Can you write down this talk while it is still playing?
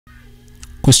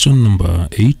Question number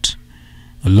 8.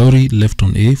 A lorry left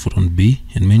on A, foot on B,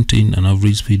 and maintained an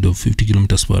average speed of 50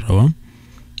 km per hour.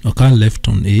 A car left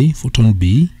on A, foot on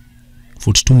B,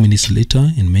 42 minutes later,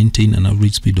 and maintained an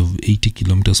average speed of 80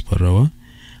 km per hour.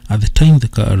 At the time the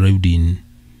car arrived in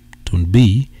turn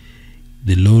B,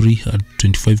 the lorry had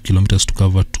 25 km to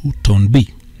cover to turn B.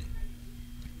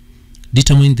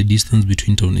 Determine the distance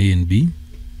between turn A and B.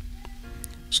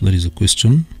 So that is a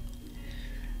question.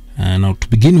 And now to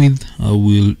begin with, I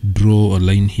will draw a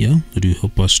line here that will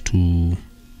help us to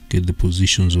get the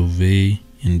positions of A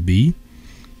and B.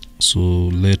 So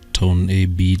let turn A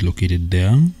be located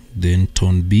there, then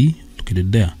turn B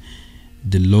located there.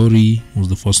 The lorry was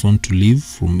the first one to leave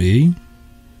from A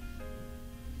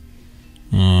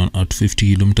at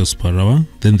 50 km per hour.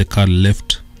 Then the car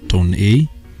left turn A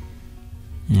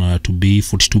to be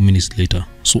 42 minutes later.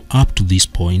 So up to this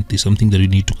point, there's something that we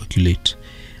need to calculate.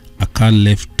 A car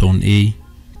left turn A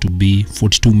to be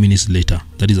 42 minutes later.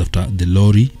 That is after the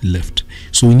lorry left.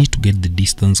 So we need to get the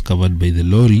distance covered by the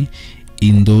lorry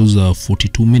in those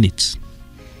 42 minutes.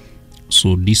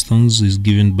 So distance is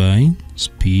given by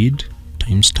speed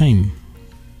times time.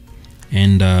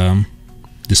 And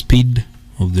the speed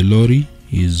of the lorry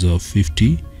is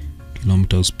 50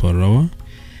 km per hour.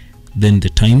 Then the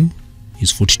time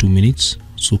is 42 minutes.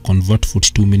 So convert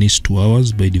 42 minutes to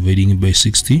hours by dividing it by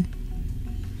 60.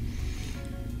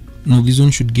 Now this one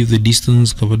should give the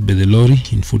distance covered by the lorry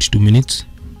in 42 minutes.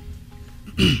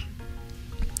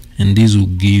 And this will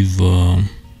give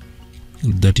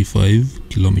 35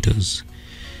 kilometers.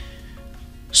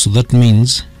 So that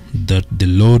means that the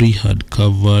lorry had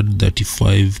covered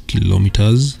 35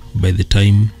 kilometers by the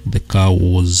time the car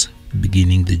was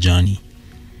beginning the journey.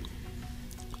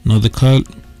 Now the car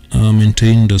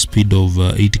maintained a speed of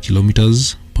 80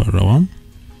 kilometers per hour.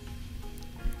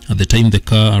 At the time the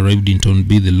car arrived in turn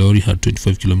B, the lorry had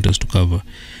 25 kilometers to cover.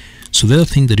 So the other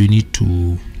thing that we need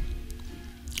to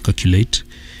calculate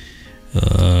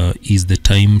is the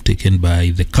time taken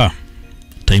by the car.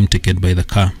 Time taken by the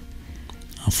car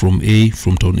from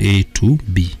turn A to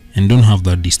B, and don't have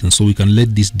that distance. So we can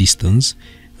let this distance,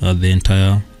 the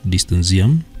entire distance here,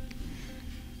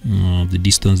 the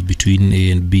distance between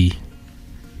A and B,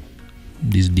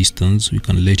 this distance, we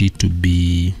can let it to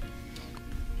be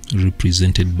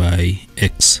represented by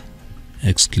x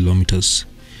kilometers.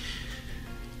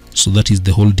 So that is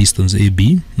the whole distance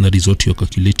AB. That is what you are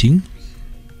calculating.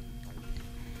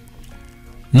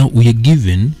 Now we are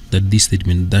given that this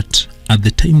statement that at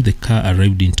the time the car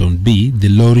arrived in turn B, the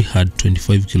lorry had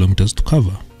 25 kilometers to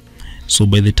cover. So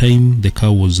by the time the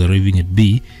car was arriving at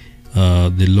B,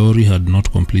 the lorry had not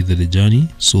completed the journey,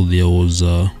 so there was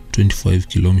 25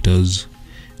 kilometers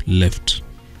left.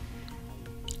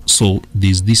 So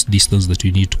there's this distance that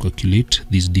we need to calculate,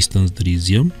 this distance that is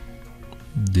here,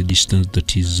 the distance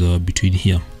that is between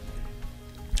here.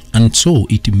 And so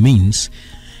it means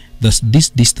that this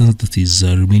distance that is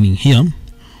remaining here,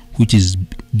 which is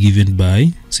given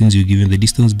by, since you're given the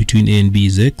distance between A and B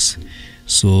is x,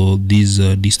 so this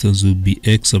distance will be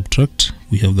x subtract,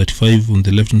 we have 35 on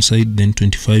the left hand side, then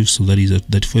 25, so that is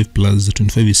 35 plus the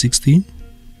 25 is 60.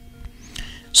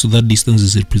 So that distance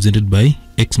is represented by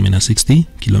x minus 60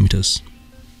 kilometers.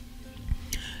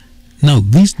 Now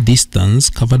this distance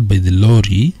covered by the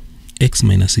lorry, x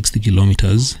minus 60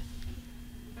 kilometers,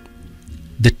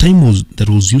 the time that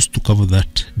was used to cover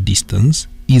that distance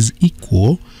is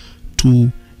equal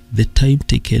to the time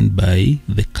taken by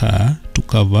the car to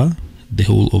cover the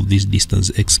whole of this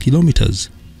distance, x kilometers.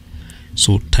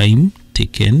 So time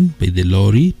taken by the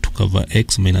lorry to cover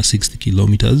x minus 60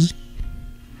 kilometers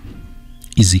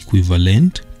is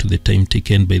equivalent to the time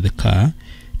taken by the car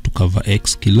to cover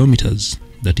x kilometers.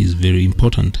 That is very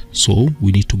important. So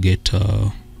we need to get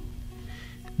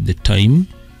the time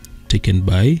taken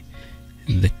by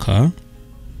the car.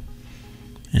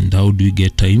 And how do we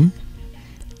get time?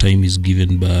 Time is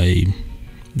given by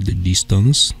the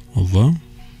distance over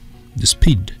the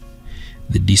speed.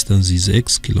 The distance is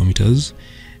x kilometers,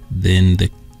 then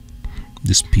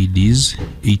the speed is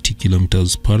 80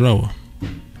 kilometers per hour.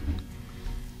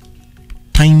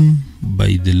 Time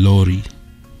by the lorry.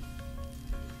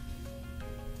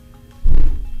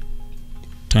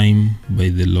 Time by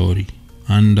the lorry.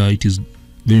 And it is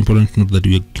very important to note that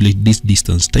we calculate this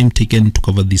distance, time taken to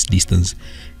cover this distance,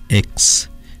 x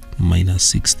minus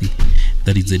 60.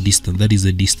 That is the distance. That is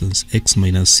the distance, x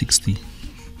minus 60.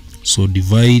 So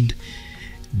divide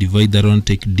that one,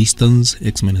 take distance,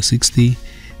 x minus 60,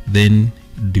 then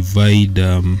divide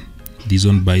this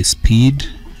one by speed,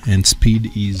 and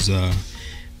speed is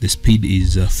the speed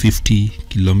is 50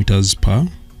 kilometers per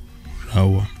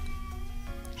hour.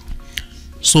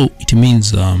 So it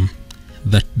means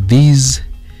that this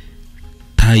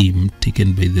time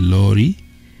taken by the lorry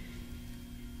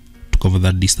to cover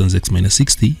that distance x minus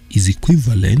 60 is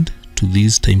equivalent to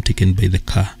this time taken by the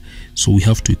car. So we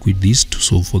have to equate this to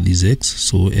solve for this x.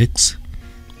 So x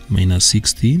minus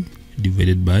 60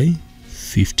 divided by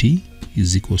 50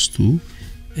 is equals to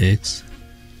x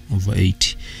over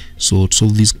 80. So to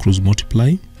solve this, cross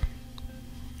multiply.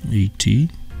 80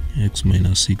 x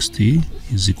minus 60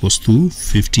 is equals to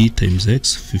 50 times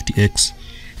x, 50x,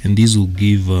 and this will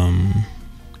give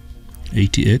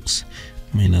 80x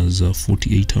minus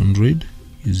 4800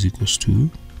 is equals to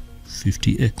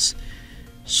 50x.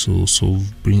 So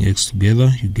bring x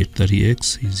together, you get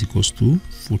 30x is equals to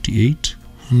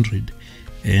 4800,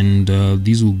 and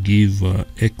this will give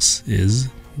x as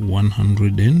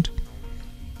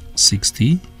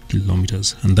 160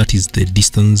 kilometers, and that is the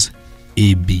distance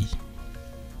AB.